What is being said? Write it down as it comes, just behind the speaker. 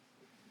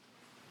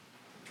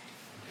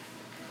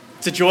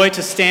It's a joy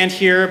to stand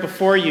here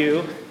before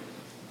you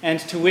and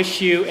to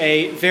wish you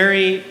a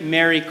very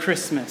Merry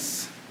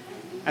Christmas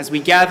as we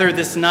gather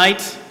this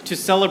night to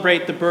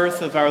celebrate the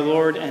birth of our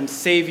Lord and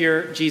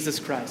Savior,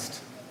 Jesus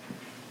Christ.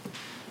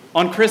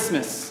 On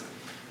Christmas,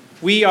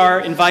 we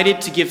are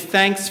invited to give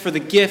thanks for the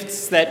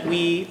gifts that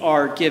we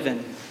are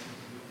given.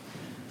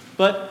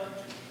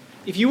 But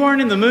if you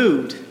aren't in the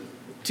mood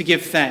to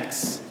give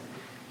thanks,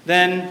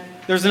 then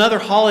there's another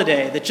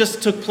holiday that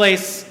just took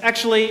place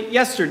actually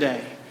yesterday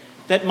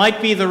that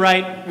might be the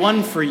right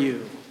one for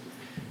you.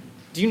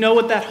 Do you know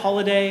what that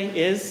holiday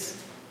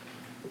is?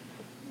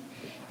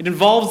 It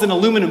involves an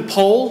aluminum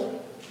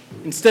pole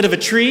instead of a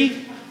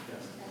tree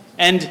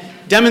and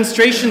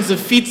demonstrations of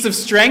feats of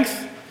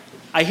strength.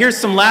 I hear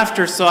some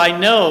laughter, so I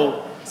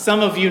know some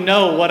of you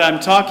know what I'm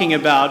talking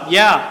about.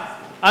 Yeah,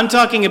 I'm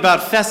talking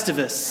about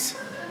Festivus.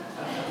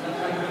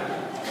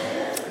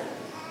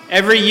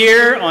 Every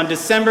year on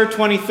December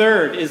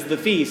 23rd is the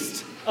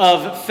feast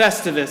of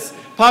Festivus,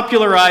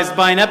 popularized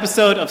by an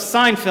episode of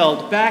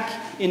Seinfeld back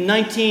in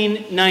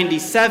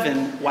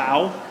 1997.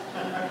 Wow.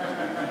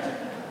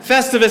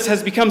 Festivus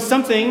has become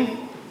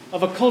something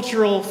of a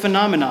cultural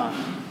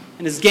phenomenon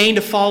and has gained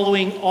a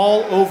following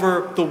all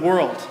over the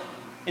world.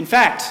 In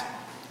fact,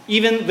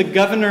 even the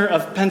governor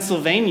of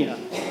Pennsylvania,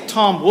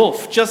 Tom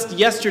Wolf, just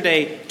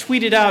yesterday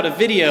tweeted out a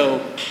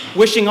video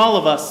wishing all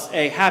of us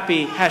a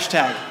happy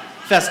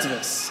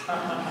 #Festivus.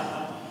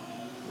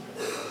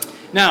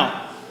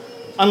 Now,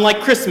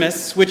 unlike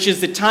Christmas, which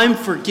is a time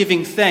for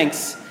giving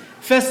thanks,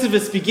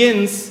 Festivus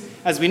begins,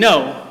 as we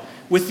know,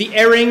 with the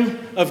airing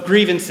of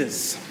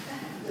grievances.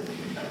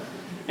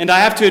 And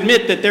I have to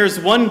admit that there's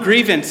one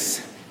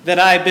grievance that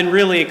I've been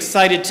really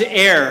excited to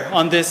air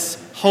on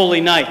this holy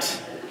night.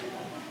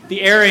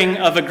 The airing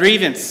of a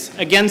grievance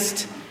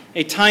against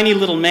a tiny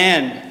little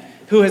man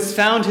who has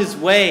found his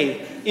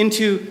way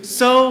into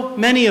so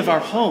many of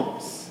our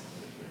homes.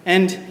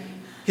 And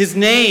his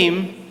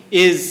name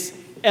is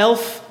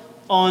Elf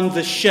on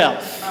the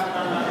Shelf.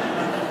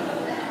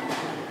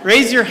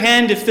 Raise your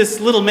hand if this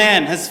little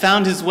man has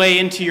found his way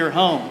into your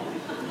home.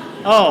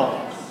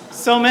 Oh,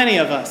 so many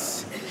of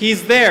us.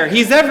 He's there.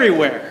 He's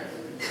everywhere.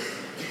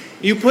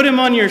 You put him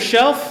on your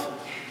shelf,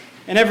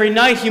 and every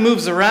night he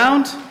moves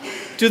around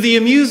to the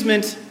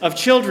amusement of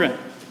children.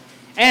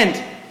 And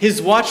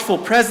his watchful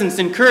presence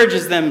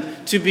encourages them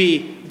to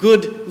be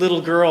good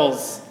little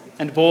girls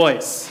and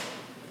boys.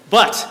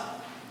 But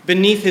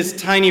beneath his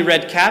tiny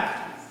red cap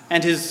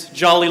and his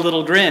jolly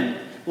little grin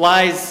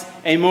lies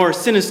a more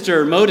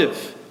sinister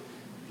motive.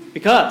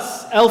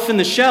 Because Elf on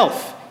the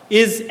Shelf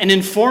is an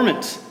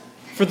informant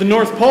for the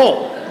North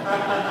Pole.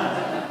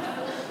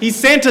 He's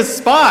Santa's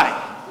spy,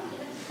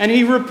 and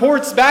he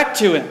reports back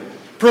to him,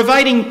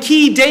 providing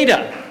key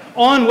data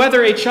on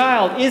whether a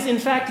child is in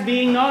fact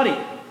being naughty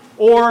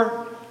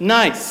or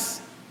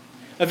nice.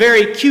 A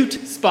very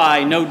cute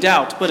spy, no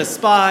doubt, but a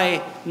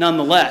spy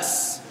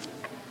nonetheless.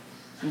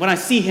 When I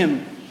see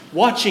him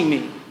watching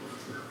me,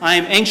 I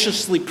am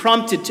anxiously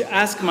prompted to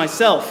ask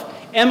myself,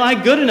 am I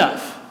good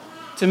enough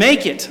to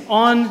make it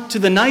on to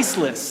the nice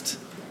list?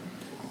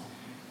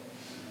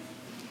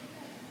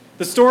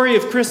 The story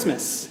of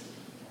Christmas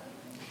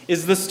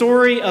is the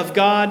story of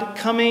God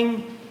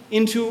coming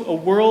into a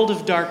world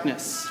of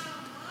darkness,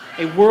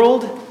 a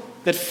world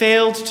that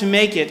failed to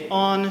make it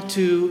on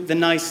to the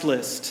nice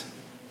list.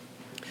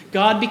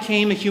 God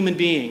became a human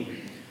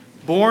being,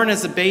 born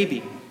as a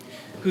baby,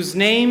 whose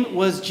name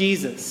was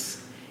Jesus,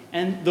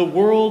 and the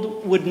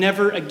world would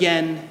never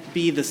again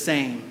be the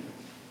same.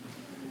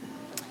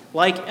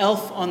 Like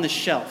Elf on the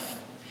Shelf,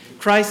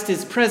 Christ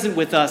is present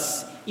with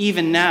us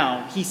even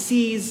now. He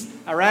sees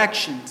our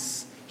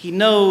actions. He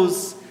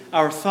knows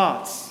our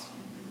thoughts.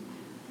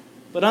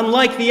 But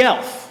unlike the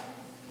elf,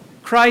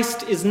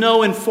 Christ is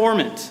no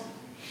informant.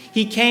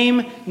 He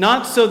came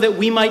not so that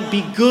we might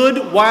be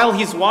good while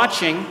he's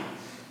watching,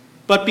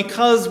 but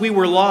because we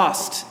were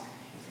lost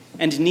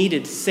and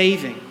needed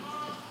saving.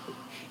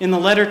 In the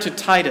letter to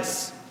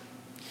Titus,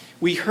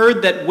 we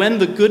heard that when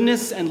the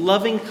goodness and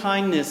loving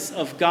kindness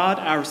of God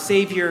our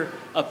Savior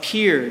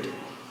appeared,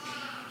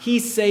 he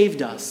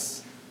saved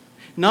us,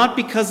 not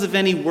because of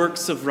any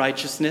works of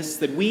righteousness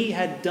that we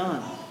had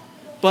done,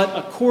 but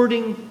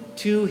according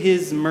to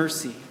his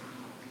mercy.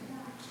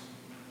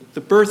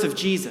 The birth of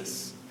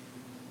Jesus,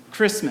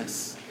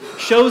 Christmas,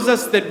 shows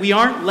us that we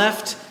aren't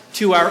left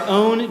to our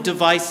own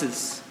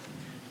devices,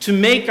 to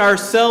make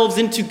ourselves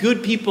into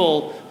good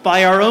people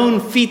by our own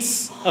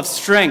feats of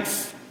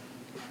strength,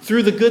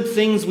 through the good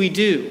things we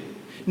do.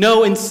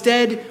 No,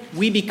 instead,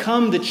 we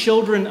become the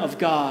children of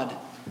God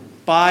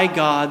by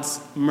God's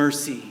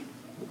mercy.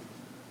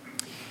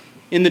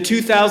 In the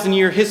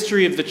 2,000-year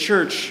history of the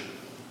church,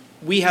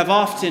 we have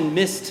often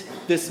missed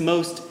this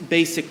most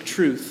basic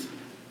truth.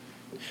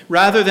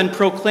 Rather than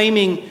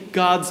proclaiming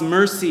God's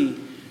mercy,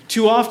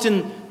 too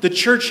often the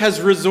church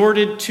has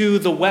resorted to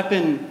the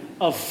weapon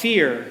of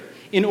fear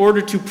in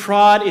order to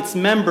prod its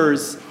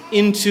members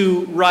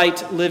into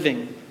right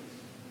living.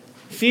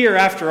 Fear,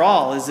 after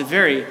all, is a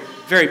very,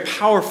 very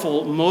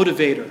powerful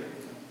motivator.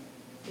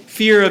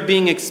 fear of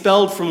being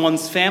expelled from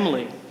one's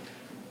family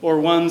or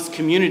one's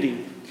community,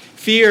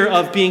 fear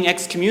of being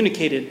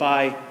excommunicated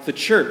by the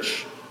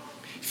church,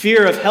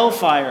 fear of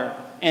hellfire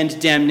and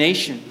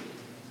damnation,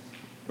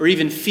 or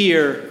even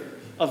fear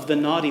of the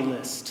naughty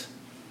list.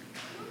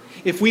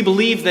 If we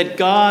believe that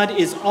God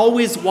is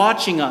always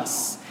watching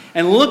us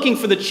and looking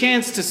for the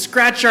chance to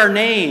scratch our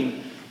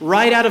name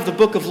right out of the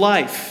book of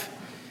life,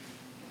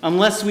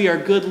 unless we are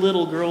good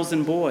little girls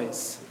and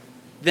boys,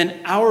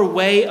 then our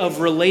way of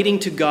relating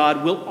to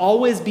God will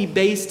always be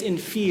based in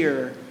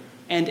fear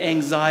and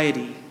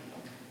anxiety,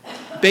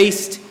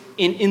 based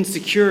in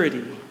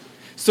insecurity,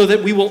 so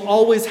that we will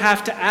always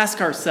have to ask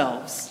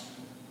ourselves,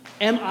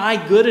 am I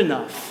good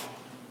enough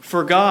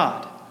for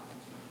God?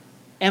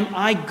 Am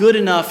I good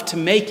enough to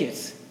make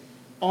it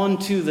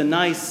onto the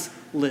nice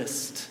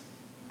list?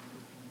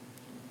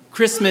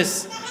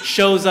 Christmas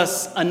shows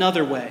us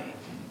another way,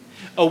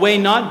 a way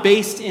not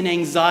based in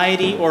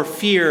anxiety or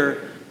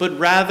fear, but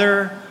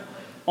rather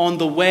on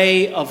the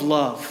way of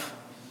love.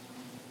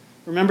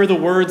 Remember the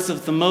words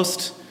of the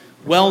most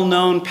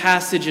well-known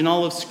passage in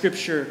all of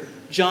Scripture,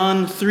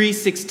 John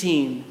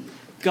 3:16.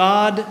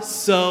 God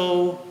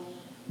so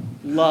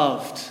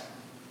loved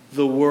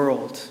the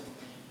world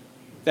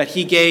that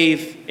he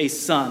gave a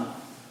son,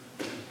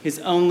 his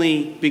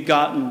only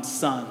begotten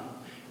son.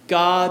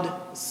 God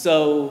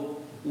so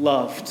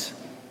loved.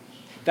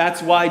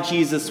 That's why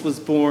Jesus was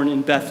born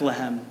in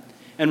Bethlehem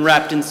and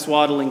wrapped in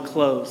swaddling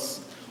clothes.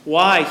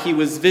 Why he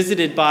was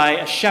visited by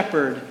a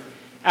shepherd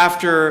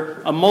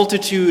after a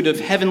multitude of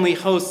heavenly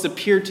hosts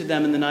appeared to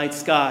them in the night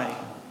sky.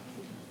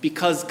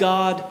 Because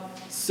God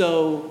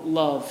so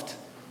loved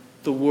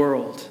the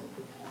world.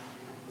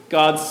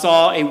 God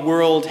saw a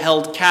world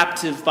held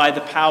captive by the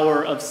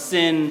power of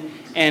sin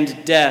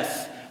and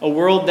death, a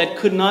world that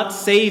could not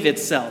save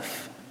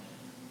itself.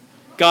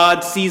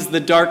 God sees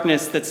the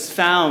darkness that's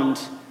found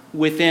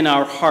within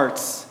our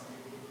hearts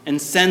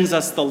and sends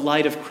us the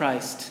light of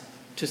Christ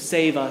to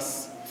save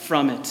us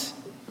from it.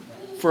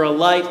 For a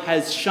light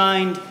has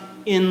shined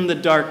in the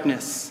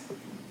darkness,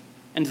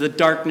 and the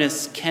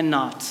darkness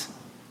cannot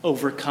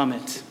overcome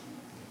it.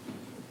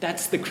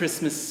 That's the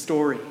Christmas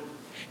story.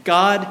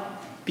 God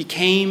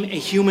became a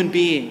human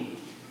being,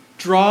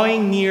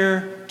 drawing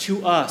near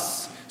to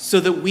us so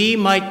that we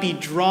might be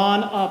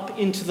drawn up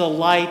into the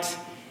light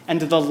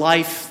and the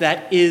life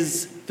that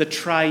is the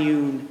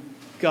triune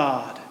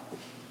God.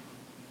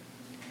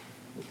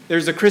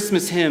 There's a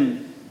Christmas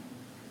hymn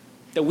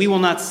that we will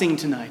not sing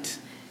tonight.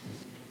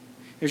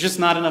 There's just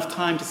not enough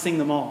time to sing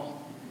them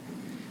all.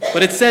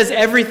 But it says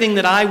everything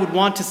that I would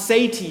want to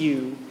say to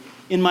you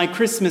in my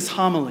Christmas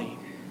homily.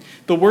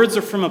 The words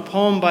are from a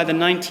poem by the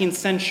 19th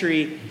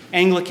century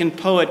Anglican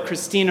poet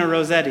Christina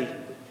Rossetti.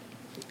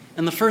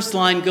 And the first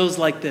line goes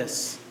like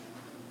this.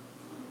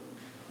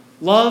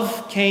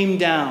 Love came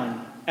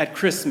down at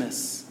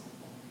Christmas.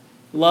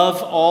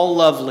 Love all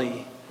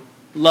lovely.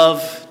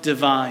 Love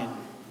divine.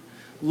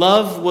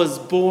 Love was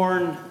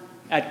born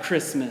at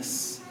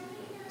Christmas.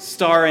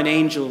 Star and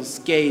angels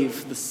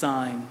gave the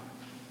sign.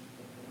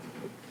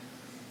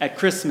 At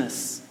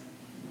Christmas,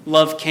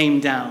 love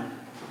came down.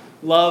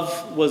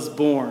 Love was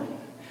born.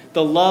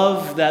 The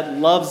love that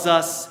loves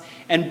us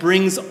and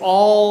brings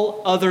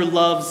all other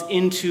loves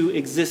into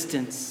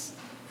existence.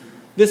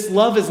 This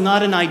love is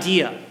not an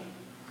idea.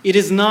 It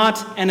is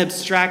not an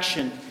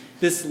abstraction.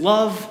 This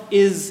love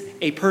is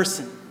a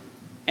person,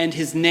 and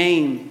his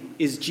name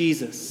is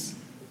Jesus.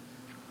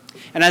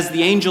 And as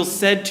the angel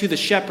said to the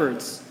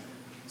shepherds,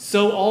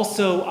 so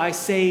also I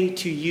say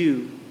to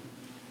you,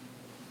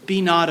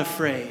 be not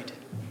afraid.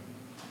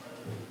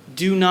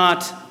 Do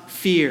not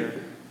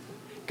fear.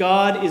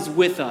 God is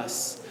with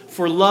us,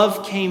 for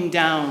love came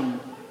down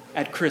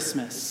at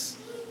Christmas.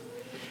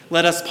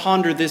 Let us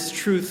ponder this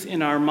truth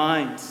in our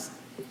minds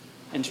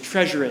and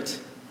treasure it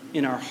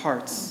in our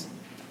hearts.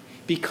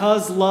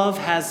 Because love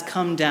has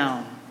come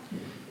down,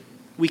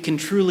 we can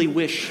truly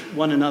wish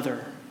one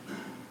another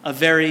a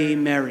very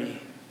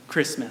Merry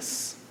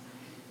Christmas.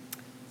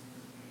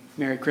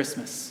 Merry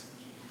Christmas.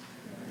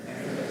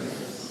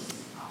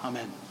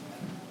 Amen.